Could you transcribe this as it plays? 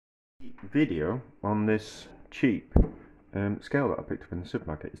video on this cheap scale that I picked up in the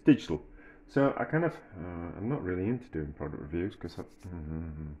supermarket. It's digital, so I'm not really into doing product reviews because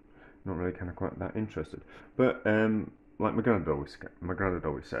I'm not really kind of quite that interested. But like my granddad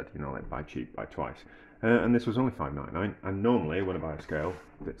always said, you know, like buy cheap, buy twice. And this was only $5.99. And normally when I buy a scale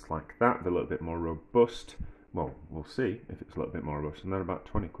that's like that, they're a little bit more robust. Well, we'll see if it's a little bit more robust, and they're about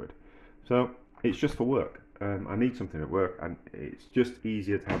 20 quid. So it's just for work. I need something at work, and it's just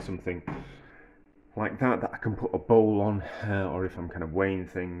easier to have something like that I can put a bowl on, or if I'm kind of weighing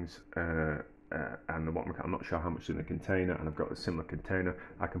things, and I'm not sure how much is in the container, and I've got a similar container,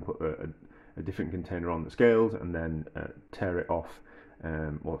 I can put a different container on the scales and then tear it off,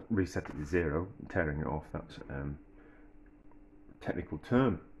 or reset it to zero. Tearing it off, that's technical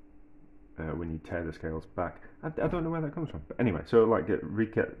term. When you tear the scales back, I don't know where that comes from, but anyway, so like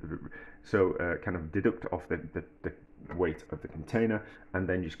kind of deduct off the weight of the container, and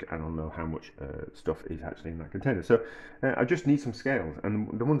then I don't know how much stuff is actually in that container. So I just need some scales,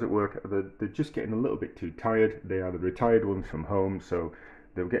 and the ones at work, they're just getting a little bit too tired. They are the retired ones from home, so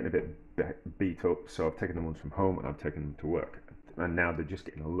they were getting a bit beat up, so I've taken the ones from home and I've taken them to work, and now they're just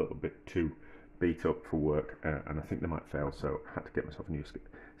getting a little bit too beat up for work, and I think they might fail, so I had to get myself a new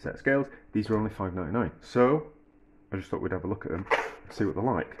set of scales. These are only $5.99, so I just thought we'd have a look at them, see what they're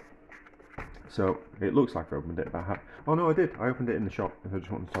like. So it looks like I opened it, but oh no, I did. I opened it in the shop. I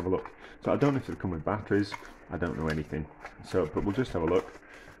just wanted to have a look. So I don't know if they come with batteries. I don't know anything. So, but we'll just have a look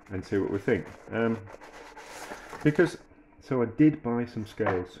and see what we think. So I did buy some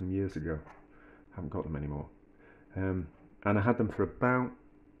scales some years ago. Haven't got them anymore. And I had them for about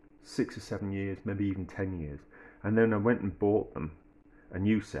 6 or 7 years, maybe even 10 years. And then I went and bought them a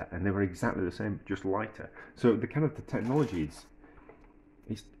new set, and they were exactly the same, just lighter. So the technology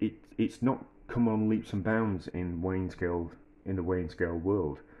is, it's not come on leaps and bounds in the weighing scale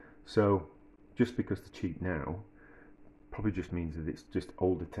world. So just because they're cheap now probably just means that it's just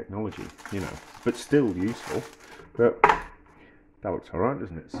older technology, you know, but still useful. But that looks alright,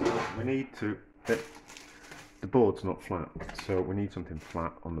 doesn't it? So we need to, the board's not flat, so we need something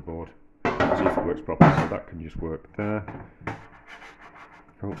flat on the board to see if it works properly. So that can just work there.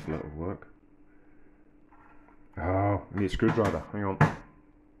 Hopefully that'll work. Oh, I need a screwdriver, hang on.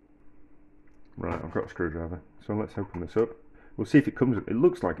 Right, I've got a screwdriver, so let's open this up. We'll see if it comes. It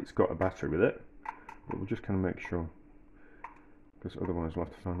looks like it's got a battery with it, but we'll just kind of make sure, because otherwise we'll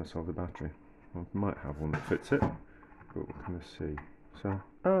have to find ourselves a battery. I might have one that fits it, but we'll kind of see. So,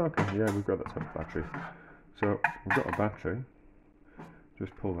 oh okay, yeah, we've got that type of battery. So we've got a battery.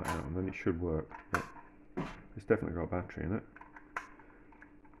 Just pull that out, and then it should work. But it's definitely got a battery in it.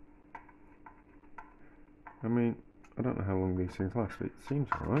 I mean, I don't know how long these things last, but it seems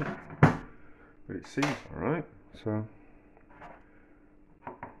alright. But it seems alright, so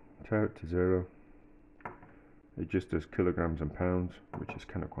tear it to zero. It just does kilograms and pounds, which is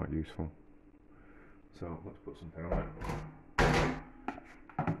kind of quite useful. So let's put something on it.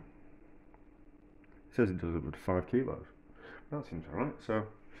 It says it does up to 5 kilos. That seems alright. So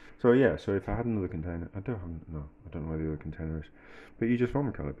yeah, so if I had another container, I don't know where the other container is. But you just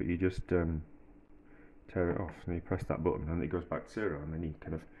tear it off, and you press that button, and it goes back to zero, and then you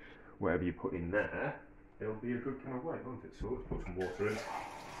kind of, whatever you put in there, it'll be a good kind of weight, won't it? So let's put some water in.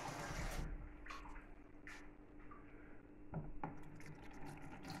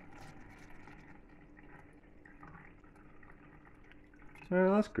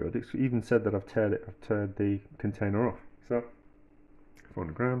 Oh, that's good. It's even said that I've teared the container off. So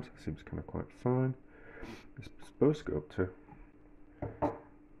 400 grams seems kind of quite fine. It's supposed to go up to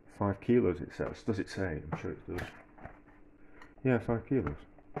 5 kilos, it says. Does it say? I'm sure it does. Yeah, 5 kilos.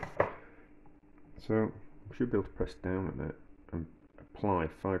 So we should be able to press down on it and apply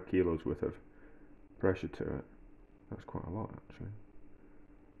 5 kilos worth of pressure to it. That's quite a lot, actually.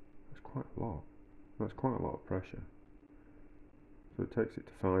 That's quite a lot. That's quite a lot of pressure. So it takes it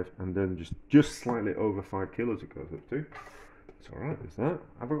to 5, and then just slightly over 5 kilos it goes up to. It's alright, is that?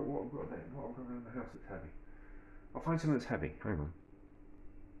 What have I got around the house that's heavy? I'll find something that's heavy. Hang on.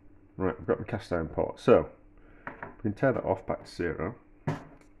 Right, I've got my cast iron pot. So we can tear that off back to zero. I'm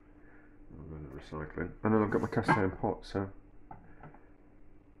going to recycling, and then I've got my cast iron pot. So,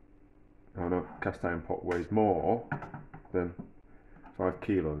 oh no, cast iron pot weighs more than 5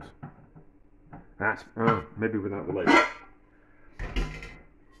 kilos. That's maybe without the lid.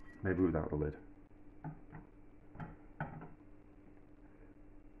 Maybe without the lid.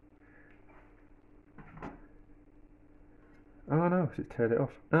 Oh no, because it teared it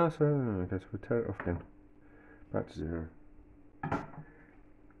off. Oh, sorry, okay, so we'll tear it off again. Back to zero.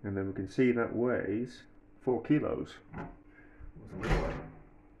 And then we can see that weighs 4 kilos. What's the weight?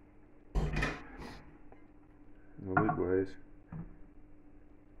 weighs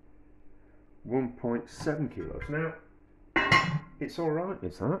 1.7 kilos. Now, it's alright,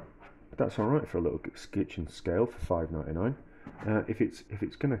 is that? That's alright for a little kitchen scale for $5.99. If it's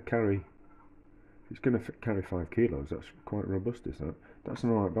going to carry 5 kilos, that's quite robust, is that? That's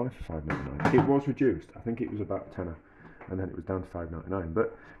an alright buy for $5.99. It was reduced. I think it was about a tenner, and then it was down to $5.99.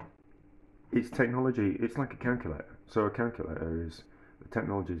 But it's technology. It's like a calculator. So a calculator is, the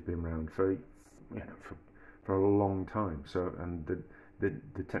technology's been around for a long time. So, and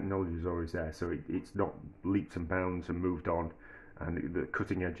the technology is always there. So it's not leaps and bounds and moved on. And the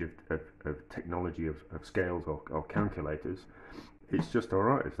cutting edge of technology of scales or calculators, it's just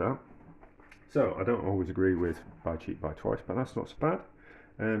alright, is that? So I don't always agree with buy cheap, buy twice, but that's not so bad.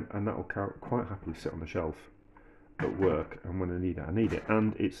 And that will quite happily sit on the shelf at work, and when I need it, I need it.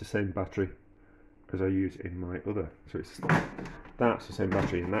 And it's the same battery as I use in my other. So that's the same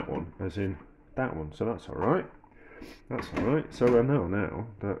battery in that one as in that one. So that's alright. That's alright. So I know now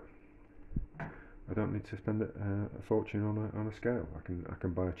that I don't need to spend a fortune on a scale. I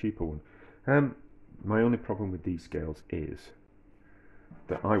can buy a cheaper one. My only problem with these scales is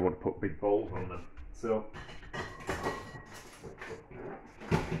that I want to put big bowls on them. So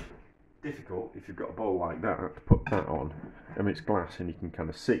difficult if you've got a bowl like that to put that on. I mean, it's glass and you can kind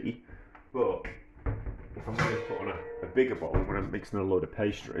of see, but if I'm going to put on a bigger bowl when I'm mixing a load of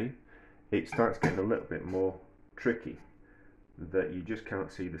pastry, it starts getting a little bit more tricky, that you just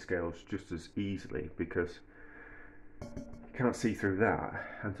can't see the scales just as easily because you can't see through that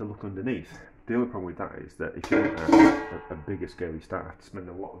and to look underneath. The only problem with that is that if you want a bigger scale, you start to have to spend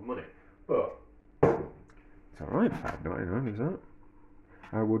a lot of money. But it's alright, $5.99, is that?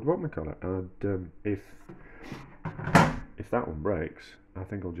 I would, and if that one breaks, I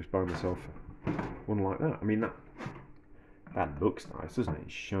think I'll just buy myself one like that. I mean, that looks nice, doesn't it?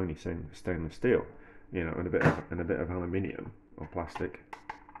 It's shiny stainless steel, you know, and a bit of aluminium or plastic.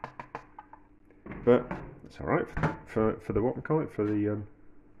 But it's all right for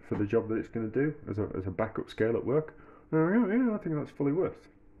the job that it's going to do as a backup scale at work. Yeah, I think that's fully worth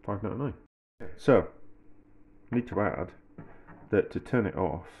 $5.99. So, need to add that to turn it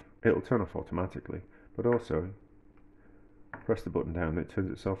off, it'll turn off automatically, but also press the button down and it turns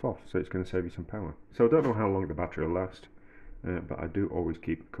itself off, so it's going to save you some power. So I don't know how long the battery will last, but I do always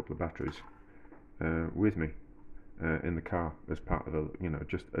keep a couple of batteries with me in the car as part of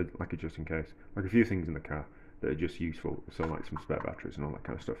like a just in case, like a few things in the car that are just useful, so like some spare batteries and all that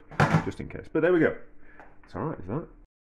kind of stuff, just in case. But there we go. It's alright, is that?